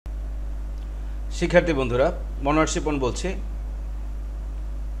শিক্ষার্থী বন্ধুরা, VaiShipon বলছি।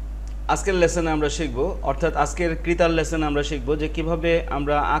 আজকের লেসনে আমরা শিখব, অর্থাৎ আজকের কৃতার লেসনে আমরা শিখব যে কিভাবে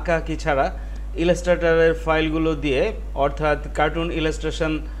আমরা আঁকাআঁকি ছাড়া ইলাস্ট্রেটরের ফাইলগুলো দিয়ে, অর্থাৎ কার্টুন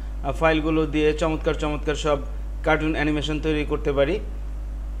ইলাস্ট্রেশন ফাইলগুলো দিয়ে চমৎকার চমৎকার সব কার্টুন অ্যানিমেশন তৈরি করতে পারি।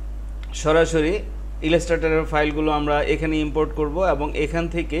 সরাসরি ইলাস্ট্রেটরের ফাইলগুলো আমরা এখানে ইম্পোর্ট করব এবং এখান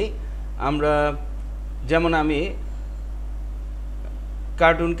থেকেই আমরা, যেমন আমি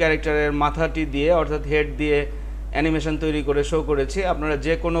কার্টুন ক্যারেক্টারের মাথাটি দিয়ে অর্থাৎ হেড দিয়ে অ্যানিমেশন তৈরি করে শো করেছি, আপনারা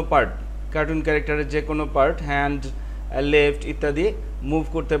যে কোনো পার্ট, কার্টুন ক্যারেক্টারের যে কোনো পার্ট, হ্যান্ড, লেফট ইত্যাদি মুভ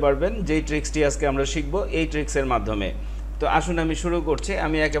করতে পারবেন। যেই ট্রিক্সটি আজকে আমরা শিখব এই ট্রিক্সের মাধ্যমে। তো আসুন আমি শুরু করছি।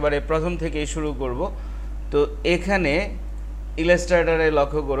 আমি একেবারে প্রথম থেকেই শুরু করব। তো এখানে ইলাস্ট্রেটরে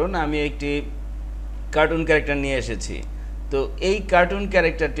লক্ষ্য করুন, আমি একটি কার্টুন ক্যারেক্টার নিয়ে এসেছি। তো এই কার্টুন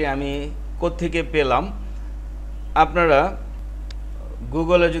ক্যারেক্টারটি আমি কোত্থেকে পেলাম, আপনারা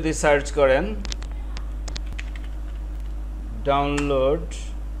গুগলে যদি সার্চ করেন download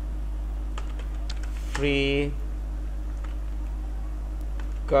free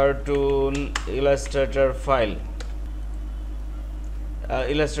cartoon Illustrator file,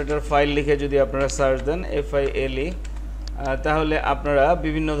 Illustrator file লিখে যদি আপনারা সার্চ দেন FILE, তাহলে আপনারা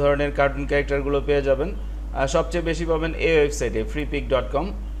বিভিন্ন ধরনের কার্টুন ক্যারেক্টারগুলো পেয়ে যাবেন। সবচেয়ে বেশি পাবেন এই ওয়েবসাইটে freepik.com।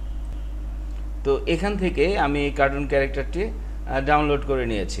 তো এখান থেকে আমি এই কার্টুন ক্যারেক্টারটি ডাউনলোড করে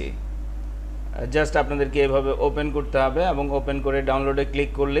নিয়েছি। জাস্ট আপনাদেরকে এভাবে ওপেন করতে হবে এবং ওপেন করে ডাউনলোডে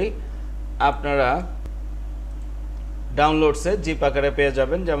ক্লিক করলেই আপনারা ডাউনলোডসে জিপ আকারে পেয়ে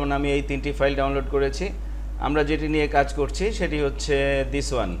যাবেন। যেমন আমি এই 3টি ফাইল ডাউনলোড করেছি। আমরা যেটি নিয়ে কাজ করছি সেটি হচ্ছে দিস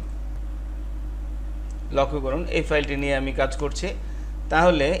ওয়ান। লক্ষ্য করুন, এই ফাইলটি নিয়ে আমি কাজ করছি।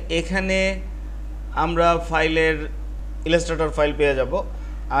 তাহলে এখানে আমরা ফাইলের ইলাস্ট্রেটর ফাইল পেয়ে যাব।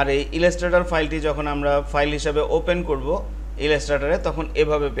 আর এই ইলাস্ট্রেটর ফাইলটি যখন আমরা ফাইল হিসাবে ওপেন করব ইলাস্ট্রেটরে, তখন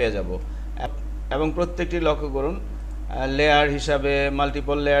এভাবে পেয়ে যাব। এবং প্রত্যেকটি, লক্ষ্য করুন, লেয়ার হিসাবে,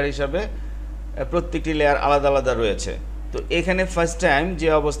 মাল্টিপল লেয়ার হিসাবে প্রত্যেকটি লেয়ার আলাদা আলাদা রয়েছে। তো এখানে ফার্স্ট টাইম যে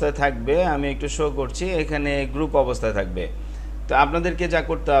অবস্থায় থাকবে, আমি একটু শো করছি, এখানে গ্রুপ অবস্থায় থাকবে। তো আপনাদেরকে যা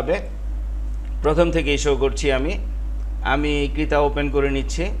করতে হবে, প্রথম থেকেই শো করছি আমি কৃতা ওপেন করে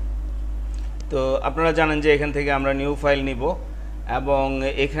নিচ্ছি। তো আপনারা জানেন যে এখান থেকে আমরা নিউ ফাইল নিব এবং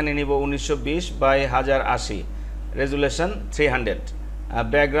এখানে নিব 1920x1080, রেজুলেশন 300।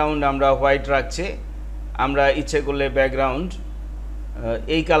 ব্যাকগ্রাউন্ড আমরা হোয়াইট রাখছি। আমরা ইচ্ছে করলে ব্যাকগ্রাউন্ড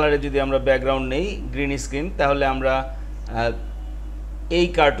এই কালারে যদি আমরা ব্যাকগ্রাউন্ড নেই, গ্রিন স্ক্রিন, তাহলে আমরা এই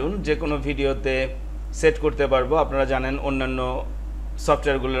কার্টুন যে কোনো ভিডিওতে সেট করতে পারবো। আপনারা জানেন অন্যান্য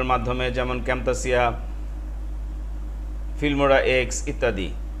সফটওয়্যারগুলোর মাধ্যমে, যেমন ক্যামতাসিয়া, ফিল্মোরা এক্স ইত্যাদি।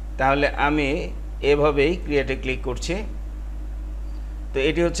 তাহলে আমি এভাবেই ক্রিয়েটে ক্লিক করছি। তো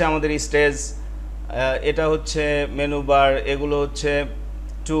এটি হচ্ছে আমাদের স্টেজ, এটা হচ্ছে মেনু বার, এগুলো হচ্ছে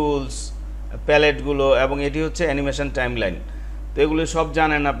টুলস, প্যালেটগুলো, এবং এটি হচ্ছে অ্যানিমেশন টাইমলাইন। তো এগুলো সব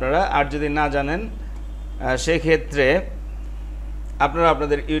জানেন আপনারা। আর যদি না জানেন, সেক্ষেত্রে আপনারা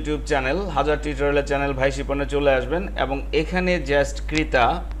আপনাদের ইউটিউব চ্যানেল, হাজার টিউটোরিয়ালের চ্যানেল VaiShipon-এ চলে আসবেন এবং এখানে জাস্ট কৃতা,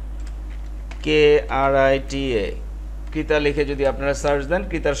 KRITA, কৃতা লিখে যদি আপনারা সার্চ দেন,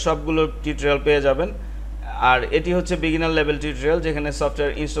 কৃতার সবগুলো টিউটোরিয়াল পেয়ে যাবেন। আর এটি হচ্ছে বিগিনার লেভেল টিউটোরিয়াল, যেখানে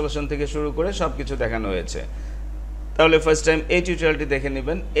সফটওয়্যার ইনস্টলেশন থেকে শুরু করে সব কিছু দেখানো হয়েছে। তাহলে ফার্স্ট টাইম এই টিউটোরিয়ালটি দেখে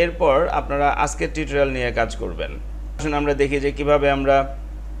নেবেন, এরপর আপনারা আজকের টিউটোরিয়াল নিয়ে কাজ করবেন। আসুন আমরা দেখি যে কিভাবে আমরা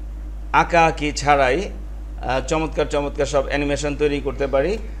আঁকাআঁকি ছাড়াই চমৎকার চমৎকার সব অ্যানিমেশন তৈরি করতে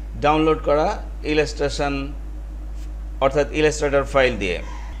পারি ডাউনলোড করা ইলাস্ট্রেশন, অর্থাৎ ইলাস্ট্রেটর ফাইল দিয়ে।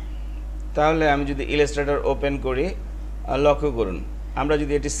 তাহলে আমি যদি ইলাস্ট্রেটর ওপেন করি, লক্ষ্য করুন, আমরা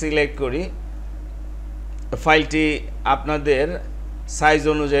যদি এটি সিলেক্ট করি, ফাইলটি আপনাদের সাইজ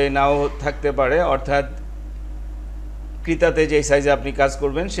অনুযায়ী নাও থাকতে পারে, অর্থাৎ কৃতাতে যেই সাইজে আপনি কাজ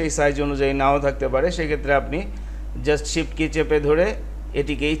করবেন সেই সাইজ অনুযায়ী নাও থাকতে পারে। সেক্ষেত্রে আপনি জাস্ট শিফট কি চেপে ধরে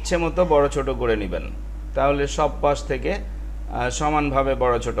এটিকে ইচ্ছে মতো বড় ছোট করে নেবেন, তাহলে সব পাশ থেকে সমানভাবে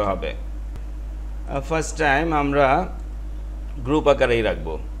বড় ছোট হবে। ফার্স্ট টাইম আমরা গ্রুপ আকারেই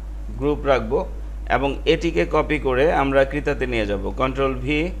গ্রুপ রাখবো এবং এটিকে কপি করে আমরা কৃতাতে নিয়ে যাব। Ctrl+V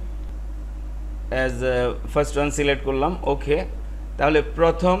as first one select করলাম, ওকে। তাহলে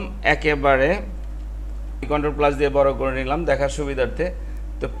প্রথম একেবারে Ctrl+ দিয়ে বড় করে নিলাম দেখার সুবিধার্থে।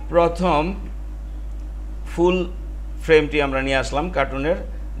 তো প্রথম ফুল ফ্রেমটি আমরা নিয়ে আসলাম কার্টুনের,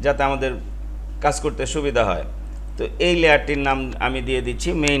 যাতে আমাদের কাজ করতে সুবিধা হয়। তো এই লেয়ারটির নাম আমি দিয়ে দিচ্ছি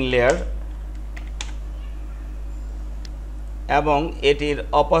মেইন লেয়ার এবং এটির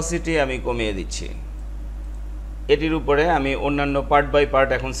অপাসিটি আমি কমিয়ে দিচ্ছি। এটির উপরে আমি অন্যান্য পার্ট বাই পার্ট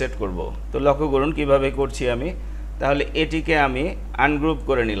এখন সেট করব। তো লক্ষ্য করুন কিভাবে করছি আমি। তাহলে এটিকে আমি আনগ্রুপ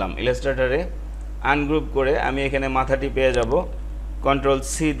করে নিলাম ইলাস্ট্রেটরে। আনগ্রুপ করে আমি এখানে মাথাটি পেয়ে যাব কন্ট্রোল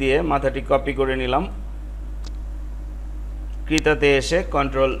সি দিয়ে মাথাটি কপি করে নিলাম, ক্রিতাতে এসে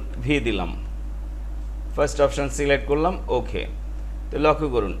কন্ট্রোল ভি দিলাম, ফার্স্ট অপশন সিলেক্ট করলাম, ওকে। তো লক্ষ্য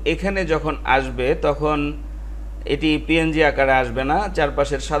করুন এখানে যখন আসবে তখন এটি পিএনজি আকারে আসবে না,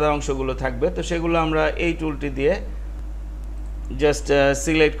 চারপাশের সাদা অংশগুলো থাকবে। তো সেগুলো আমরা এই টুলটি দিয়ে জাস্ট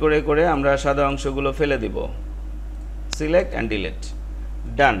সিলেক্ট করে করে আমরা সাদা অংশগুলো ফেলে দিব, সিলেক্ট অ্যান্ড ডিলিট,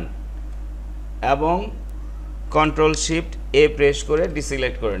 ডান। এবং কন্ট্রোল শিফট এ প্রেস করে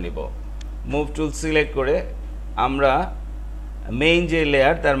ডিসিলেক্ট করে নিব। মুভ টুল সিলেক্ট করে আমরা মেইন যে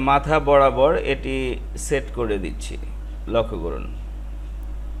লেয়ার তার মাথা বরাবর এটি সেট করে দিচ্ছি, লক্ষ্য করুন,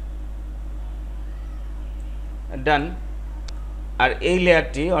 ডান। আর এই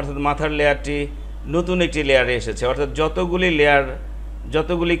লেয়ারটি অর্থাৎ মাথার লেয়ারটি নতুন একটি লেয়ারে এসেছে, অর্থাৎ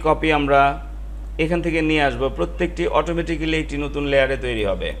যতগুলি কপি আমরা এখান থেকে নিয়ে আসব প্রত্যেকটি অটোমেটিক্যালি একটি নতুন লেয়ারে তৈরি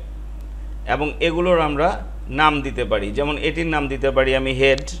হবে। এবং এগুলোর আমরা নাম দিতে পারি, যেমন এটির নাম দিতে পারি আমি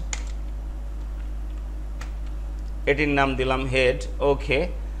হেড, এটির নাম দিলাম হেড, ওকে।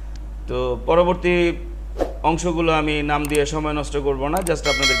 তো পরবর্তী অংশগুলো আমি নাম দিয়ে সময় নষ্ট করব না, জাস্ট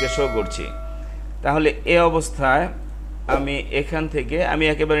আপনাদেরকে শো করছি। তাহলে এই অবস্থায় আমি এখান থেকে আমি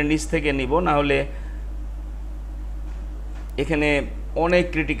একেবারে নিচ থেকে নিব, না হলে এখানে অনেক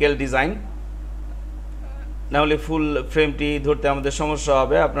ক্রিটিক্যাল ডিজাইন, না হলে ফুল ফ্রেমটি ধরতে আমাদের সমস্যা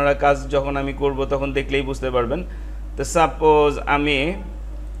হবে। আপনারা কাজ যখন আমি করব তখন দেখলেই বুঝতে পারবেন। তো সাপোজ আমি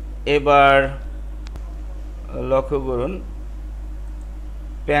এবার লক্ষ্য করুন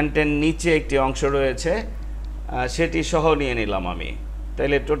প্যান্টের নিচে একটি অংশ রয়েছে, সেটি সহ নিয়ে নিলাম আমি,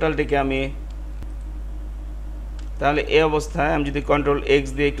 তাইলে টোটালটিকে আমি, তাহলে এই অবস্থায় আমি যদি কন্ট্রোল এক্স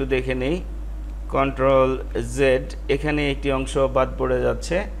দিয়ে একটু দেখে নিই, কন্ট্রোল জেড, এখানে একটি অংশ বাদ পড়ে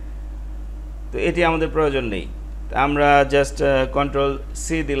যাচ্ছে, তো এটি আমাদের প্রয়োজন নেই। আমরা জাস্ট কন্ট্রোল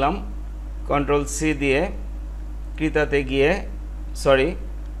সি দিলাম, কন্ট্রোল সি দিয়ে ক্রিতাতে গিয়ে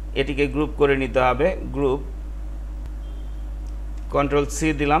এটিকে গ্রুপ করে নিতে হবে, গ্রুপ, কন্ট্রোল সি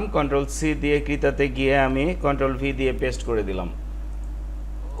দিলাম, কন্ট্রোল সি দিয়ে ক্রিতাতে গিয়ে আমি কন্ট্রোল ভি দিয়ে পেস্ট করে দিলাম,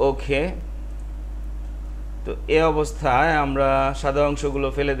 ওকে। তো এই অবস্থায় আমরা সাদা অংশগুলো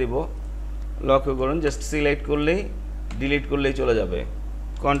ফেলে দিব, লক্ষ্য করুন জাস্ট সিলেক্ট করলেই ডিলিট করলেই চলে যাবে,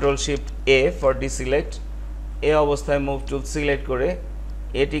 control shift A for deselect. এই অবস্থায় মুভ টুল সিলেক্ট করে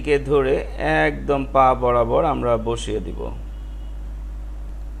এটিকে ধরে একদম পা বরাবর আমরা বসিয়ে দিব,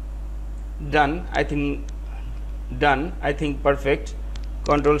 ডান। I think perfect,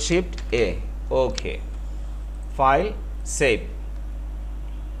 control shift A, okay. File save,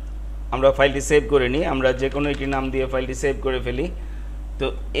 আমরা ফাইলটি সেভ করে নিই, আমরা যে কোনো একটি নাম দিয়ে ফাইলটি সেভ করে ফেলি। তো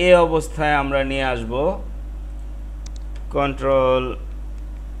এই অবস্থায় আমরা নিয়ে আসব, কন্ট্রোল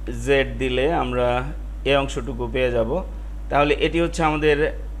জেড দিলে আমরা এই অংশটুকু পেয়ে যাব। তাহলে এটি হচ্ছে আমাদের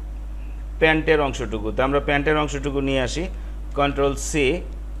প্যান্টের অংশটুকু। তো আমরা প্যান্টের অংশটুকু নিয়ে আসি, কন্ট্রোল সি,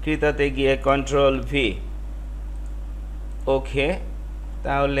 ক্রিতাতে গিয়ে কন্ট্রোল ভি, ওকে।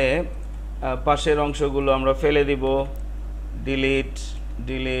 তাহলে পাশের অংশগুলো আমরা ফেলে দিব,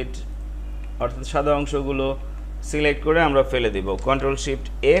 ডিলিট, অর্থাৎ সাদা অংশগুলো সিলেক্ট করে আমরা ফেলে দিব, control shift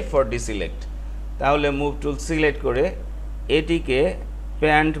A for deselect. তাহলে মুভ টুল সিলেক্ট করে এটিকে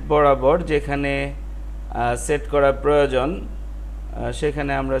প্যান্ট বরাবর যেখানে সেট করা প্রয়োজন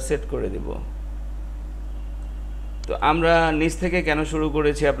সেখানে আমরা সেট করে দিব। তো আমরা নিচ থেকে কেন শুরু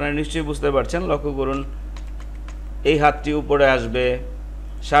করেছি আপনারা নিশ্চয়ই বুঝতে পারছেন, লক্ষ্য করুন এই হাতটি উপরে আসবে,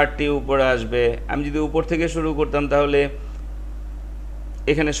 শার্টটি উপরে আসবে। আমি যদি উপর থেকে শুরু করতাম তাহলে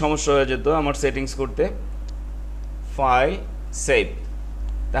এখানে সমস্যা হয়ে যেত আমার সেটিংস করতে। ফাইল সেভ,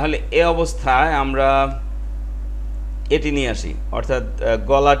 তাহলে এই অবস্থায় আমরা এটি নিয়ে আসি, অর্থাৎ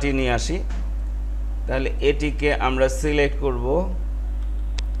গলাটি নিয়ে আসি। তাহলে এটিকে আমরা সিলেক্ট করব,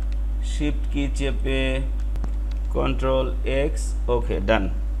 শিফট কি চেপে কন্ট্রোল এক্স, ওকে, ডান,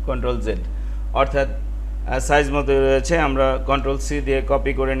 কন্ট্রোল জেড, অর্থাৎ সাইজ মতো রয়েছে। আমরা কন্ট্রোল সি দিয়ে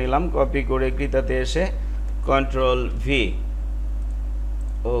কপি করে নিলাম, কপি করে ক্রিতাতে এসে কন্ট্রোল ভি,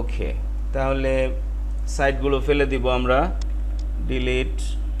 ওকে। তাহলে সাইডগুলো ফেলে দিব আমরা, delete,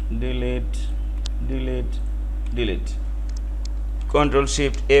 control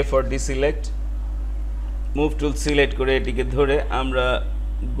shift A for deselect, move tool select করে এটিকে ধরে আমরা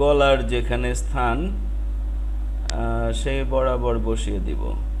গলার যেখানে স্থান সেই বরাবর বসিয়ে দিব।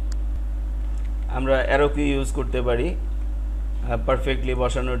 আমরা অ্যারো কি ইউজ করতে পারি পারফেক্টলি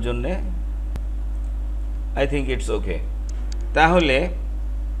বসানোর জন্য, আই থিঙ্ক ইটস ওকে। তাহলে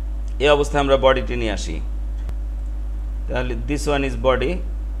এই অবস্থায় আমরা বডিটি নিয়ে আসি, তাহলে দিস ওয়ান ইজ বডি।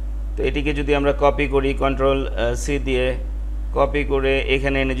 তো এটিকে যদি আমরা কপি করি কন্ট্রোল সি দিয়ে, কপি করে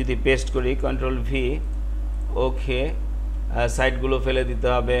এখানে এনে যদি পেস্ট করি কন্ট্রোল ভি, ওকে, সাইডগুলো ফেলে দিতে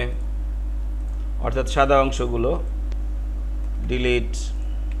হবে, অর্থাৎ সাদা অংশগুলো, delete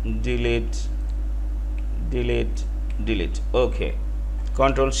delete delete delete okay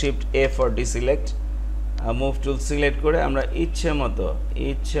control shift A for deselect move tool select করে আমরা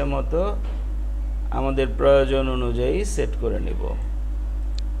ইচ্ছে মতো আমাদের প্রয়োজন অনুযায়ী সেট করে নেব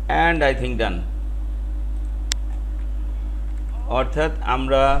and I think done অর্থাৎ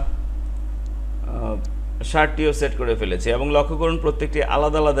আমরা শার্টটিও সেট করে ফেলেছি এবং লক্ষ্য করুন প্রত্যেকটি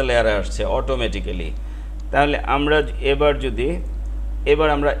আলাদা আলাদা লেয়ারে আসছে অটোমেটিক্যালি তাহলে আমরা এবার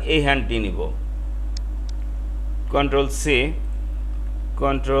আমরা এই হ্যান্ডটি নিব control C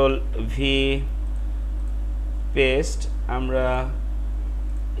control V paste আমরা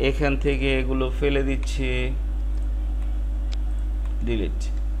এখান থেকে এগুলো ফেলে দিচ্ছি delete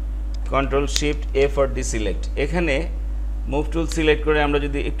control shift A for deselect এখানে মুভ টুল সিলেক্ট করে আমরা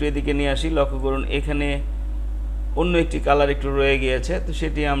যদি একটু এদিকে নিয়ে আসি লক্ষ্য করুন এখানে অন্য একটি কালার একটু রয়ে গিয়েছে তো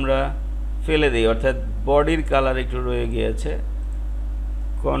সেটি আমরা ফেলে দিই অর্থাৎ বডির কালার একটু রয়ে গিয়েছে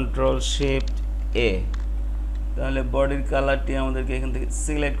কন্ট্রোল শিফট এ তাহলে বডির কালারটি আমাদেরকে এখান থেকে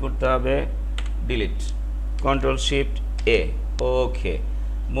সিলেক্ট করতে হবে ডিলিট কন্ট্রোল শিফট এ ওকে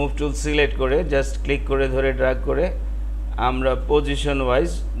মুভ টুল সিলেক্ট করে জাস্ট ক্লিক করে ধরে ড্র্যাগ করে আমরা পজিশন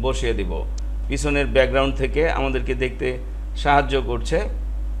ওয়াইজ বসিয়ে দিব পিছনের ব্যাকগ্রাউন্ড থেকে আমাদেরকে দেখতে সাহায্য করছে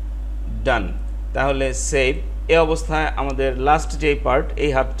ডান তাহলে সেভ এই অবস্থায় আমাদের লাস্ট যেই পার্ট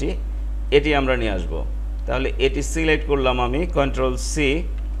এই হাফটি এটি আমরা নিয়ে আসব তাহলে এটি সিলেক্ট করলাম আমি control C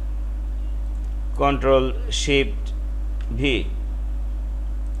control shift V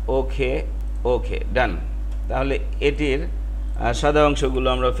ওকে ডান তাহলে এটির সাদা অংশগুলো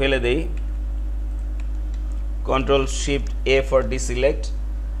আমরা ফেলে দেই control shift A for deselect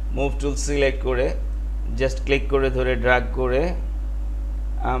move tool select করে জাস্ট ক্লিক করে ধরে ড্র্যাগ করে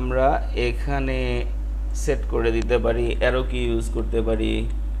আমরা এখানে সেট করে দিতে পারি অ্যারো কি ইউজ করতে পারি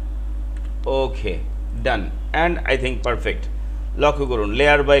ওকে done and I think perfect লক্ষ্য করুন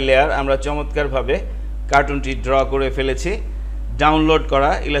লেয়ার বাই লেয়ার আমরা চমৎকারভাবে কার্টুনটি ড্র করে ফেলেছি ডাউনলোড করা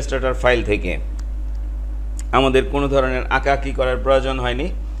ইলাস্ট্রেটর ফাইল থেকে আমাদের কোনো ধরনের আঁকাআঁকি করার প্রয়োজন হয়নি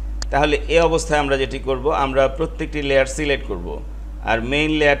তাহলে এই অবস্থায় আমরা যেটি করব আমরা প্রত্যেকটি লেয়ার সিলেক্ট করব আর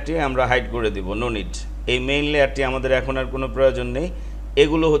মেইন লেয়ারটি আমরা হাইড করে দিব নো নিড এই মেইন লেয়ারটি আমাদের এখন আর কোনো প্রয়োজন নেই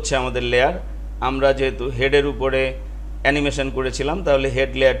এগুলো হচ্ছে আমাদের লেয়ার আমরা যেহেতু হেডের উপরে অ্যানিমেশন করেছিলাম তাহলে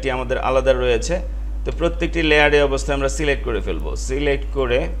হেড লেয়ারটি আমাদের আলাদা রয়েছে তো প্রত্যেকটি লেয়ারে অবস্থায় আমরা সিলেক্ট করে ফেলব সিলেক্ট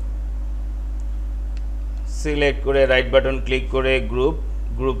করে রাইট বাটন ক্লিক করে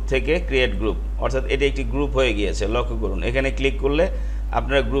গ্রুপ থেকে ক্রিয়েট গ্রুপ অর্থাৎ এটি একটি গ্রুপ হয়ে গিয়েছে লক্ষ্য করুন এখানে ক্লিক করলে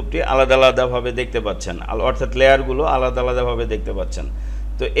আপনারা গ্রুপটি আলাদা আলাদাভাবে দেখতে পাচ্ছেন অর্থাৎ লেয়ারগুলো আলাদা আলাদাভাবে দেখতে পাচ্ছেন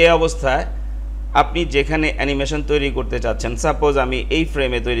তো এই অবস্থায় আপনি যেখানে অ্যানিমেশন তৈরি করতে চাচ্ছেন সাপোজ আমি এই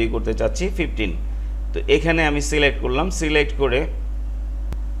ফ্রেমে তৈরি করতে চাচ্ছি 15 তো এখানে আমি সিলেক্ট করলাম সিলেক্ট করে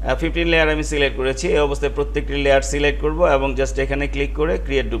 15 লেয়ার আমি সিলেক্ট করেছি এই অবস্থায় প্রত্যেকটি লেয়ার সিলেক্ট করব এবং জাস্ট এখানে ক্লিক করে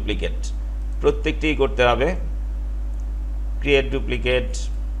ক্রিয়েট ডুপ্লিকেট প্রত্যেকটিই করতে হবে ক্রিয়েট ডুপ্লিকেট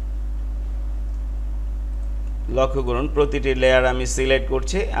লক্ষ্য করুন প্রতিটি লেয়ার আমি সিলেক্ট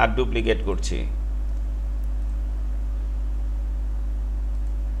করছি আর ডুপ্লিকেট করছি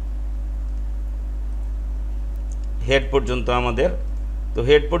হেড পর্যন্ত আমাদের তো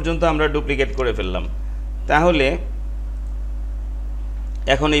হেড পর্যন্ত আমরা ডুপ্লিকেট করে ফেললাম তাহলে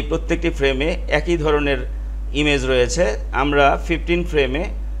এখন এই প্রত্যেকটি ফ্রেমে একই ধরনের ইমেজ রয়েছে আমরা 15 ফ্রেমে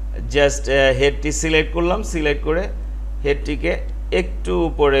জাস্ট হেডটি সিলেক্ট করলাম সিলেক্ট করে হেডটিকে একটু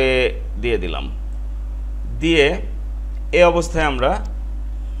উপরে দিয়ে দিলাম দিয়ে এই অবস্থায় আমরা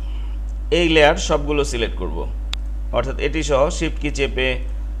এই লেয়ার সবগুলো সিলেক্ট করব অর্থাৎ এটি সহ শিফট কি চেপে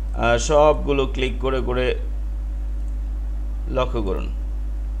সবগুলো ক্লিক করে করে লক্ষ্য করুন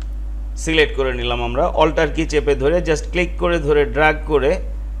সিলেক্ট করে নিলাম আমরা অল্টার কি চেপে ধরে জাস্ট ক্লিক করে ধরে ড্র্যাগ করে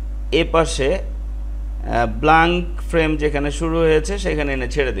এ পাশে ব্ল্যাঙ্ক ফ্রেম যেখানে শুরু হয়েছে সেখানে এনে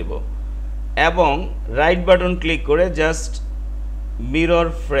ছেড়ে দেব এবং রাইট বাটন ক্লিক করে জাস্ট মিরর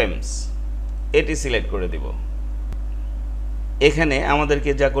ফ্রেমস এটি সিলেক্ট করে দিব এখানে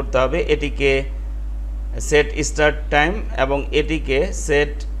আমাদেরকে যা করতে হবে এটিকে সেট স্টার্ট টাইম এবং এটিকে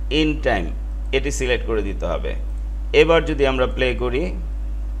সেট ইন টাইম এটি সিলেক্ট করে দিতে হবে এবার যদি আমরা প্লে করি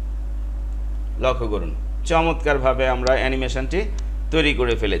লক্ষ্য করুন চমৎকারভাবে আমরা অ্যানিমেশনটি তৈরি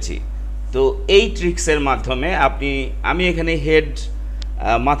করে ফেলেছি তো এই ট্রিক্সের মাধ্যমে আমি এখানে হেড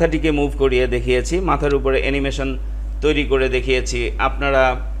মাথাটিকে মুভ করিয়ে দেখিয়েছি মাথার উপরে অ্যানিমেশন তৈরি করে দেখিয়েছি আপনারা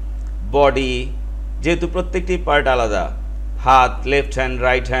বডি যেহেতু প্রত্যেকটি পার্ট আলাদা হাত left hand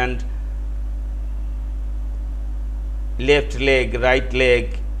right hand left leg right leg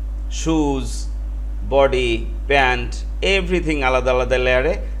shoes body pant everything আলাদা আলাদা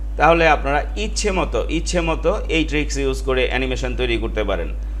লেয়ারে তাহলে আপনারা ইচ্ছে মতো এই ট্রিক্স ইউজ করে অ্যানিমেশন তৈরি করতে পারেন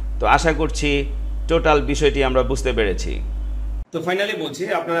তো আশা করছি টোটাল বিষয়টি আমরা বুঝতে পেরেছি তো ফাইনালি বলছি,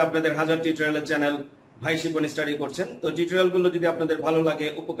 আপনারা আপনাদের 1000 টিউটোরিয়ালের চ্যানেল ভাইশিপন স্টাডি করছেন। তো টিউটোরিয়ালগুলো যদি আপনাদের ভালো লাগে,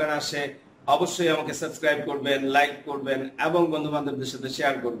 উপকার আসে, অবশ্যই আমাকে সাবস্ক্রাইব করবেন, লাইক করবেন এবং বন্ধু বান্ধবদের সাথে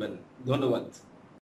শেয়ার করবেন। ধন্যবাদ।